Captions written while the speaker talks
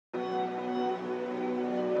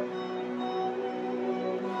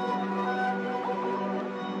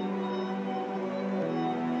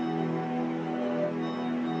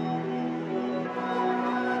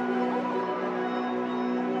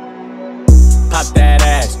Pop that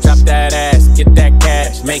ass, drop that ass, get that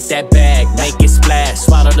cash, make that bag, make it splash.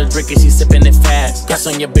 Swallow the drink and she sippin' it fast. Press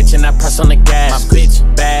on your bitch and I press on the gas. My bitch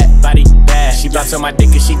bad, body bad. She bounce on my dick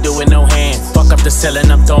and she do it no hands. Fuck up the ceiling,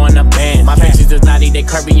 I'm throwing up bands. My bitches is naughty, they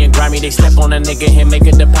curvy and grimy. They step on a nigga and make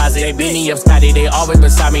a deposit. They beat me up Scotty, they always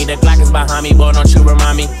beside me. The Glock is behind me, boy, don't you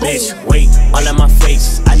remind me. Bitch, wait, all in my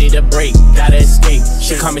face, I need a break, gotta escape.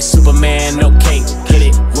 She call me Superman, no cake. Hit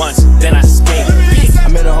it once, then I skate. I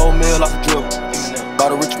made a whole meal off the dribble.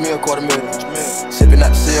 Bought a rich meal, $250,000. Sippin' out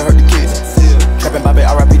the seal, hurt the kidney. Trappin' Bobby,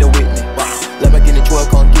 R.I.P. the Whitney. Let me get in 12,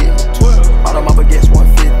 come get me. All of my baguettes,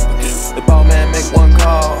 150. The ball man make one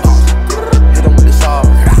call. Hit him with the saw.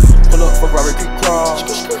 Pull up for Robert Creek Crawl.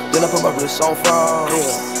 Then I put my wrist on fraud.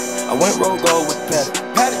 I went road gold with the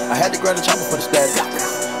patty. I had to grab the chopper for the static.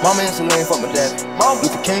 Mama and Celine for my daddy.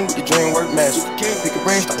 Luther King with the dream work master. Pick a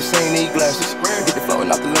brain, start to sing, need glasses. Get the flow and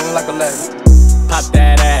off the lane like a ladder. Pop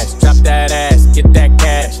that ass, drop that ass, get that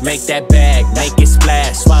cash, make that bag, make it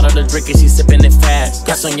splash. Swallow the drink and she sippin' it fast.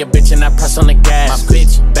 Press on your bitch and I press on the gas. My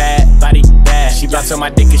bitch bad, body bad. She bounce on my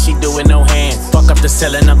dick and she do it no hands. Fuck up the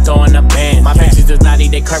ceiling, I'm throwing up bands. My bitches is naughty,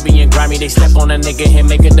 they curvy and grimy. They step on a nigga and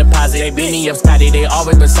make a deposit. They beat me up Scotty, they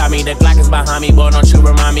always beside me. The Glock is behind me, boy, don't you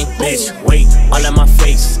remind me. Bitch, wait, all in my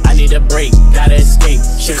face, I need a break, gotta escape.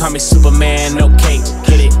 She call me Superman, no cake.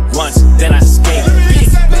 Hit it once, then I skate.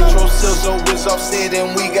 Metro Silzo is offset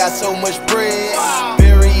and we got so much bread.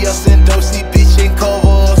 Bury us in Dosey Beach and cover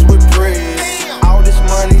us with bread. All this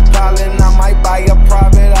money piling, I might buy a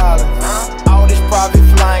private island. All this private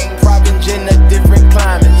flying, private jet in different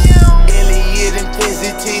climates. Elliot and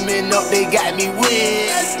Fizzy teaming up, they got me wet.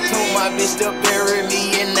 Told my bitch to bury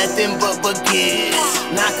me in nothing but baguettes.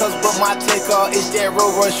 Not cause but my takeoff is that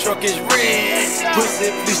road rush truck is red. Pussy,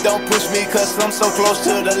 please don't push me cause I'm so close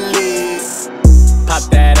to the lid. Pop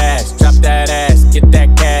that ass, drop that ass, get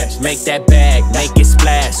that cash, make that bag, make it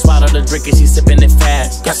splash. Swallow the drink and she sippin' it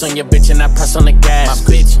fast. Press on your bitch and I press on the gas. My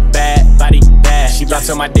bitch bad, body bad. She bounce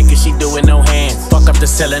on my dick and she do it no hands. Fuck up the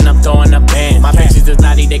ceiling, I'm throwing up bands. My bitches is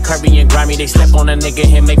naughty, they curvy and grimy. They step on a nigga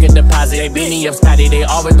and make a deposit. They beat me up Scotty, they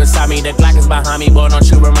always beside me. The Glock is behind me, boy, don't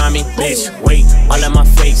you remind me. Bitch, wait, all in my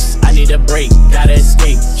face, I need a break, gotta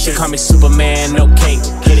escape. She call me Superman, no cake.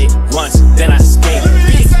 Hit it once, then I skate.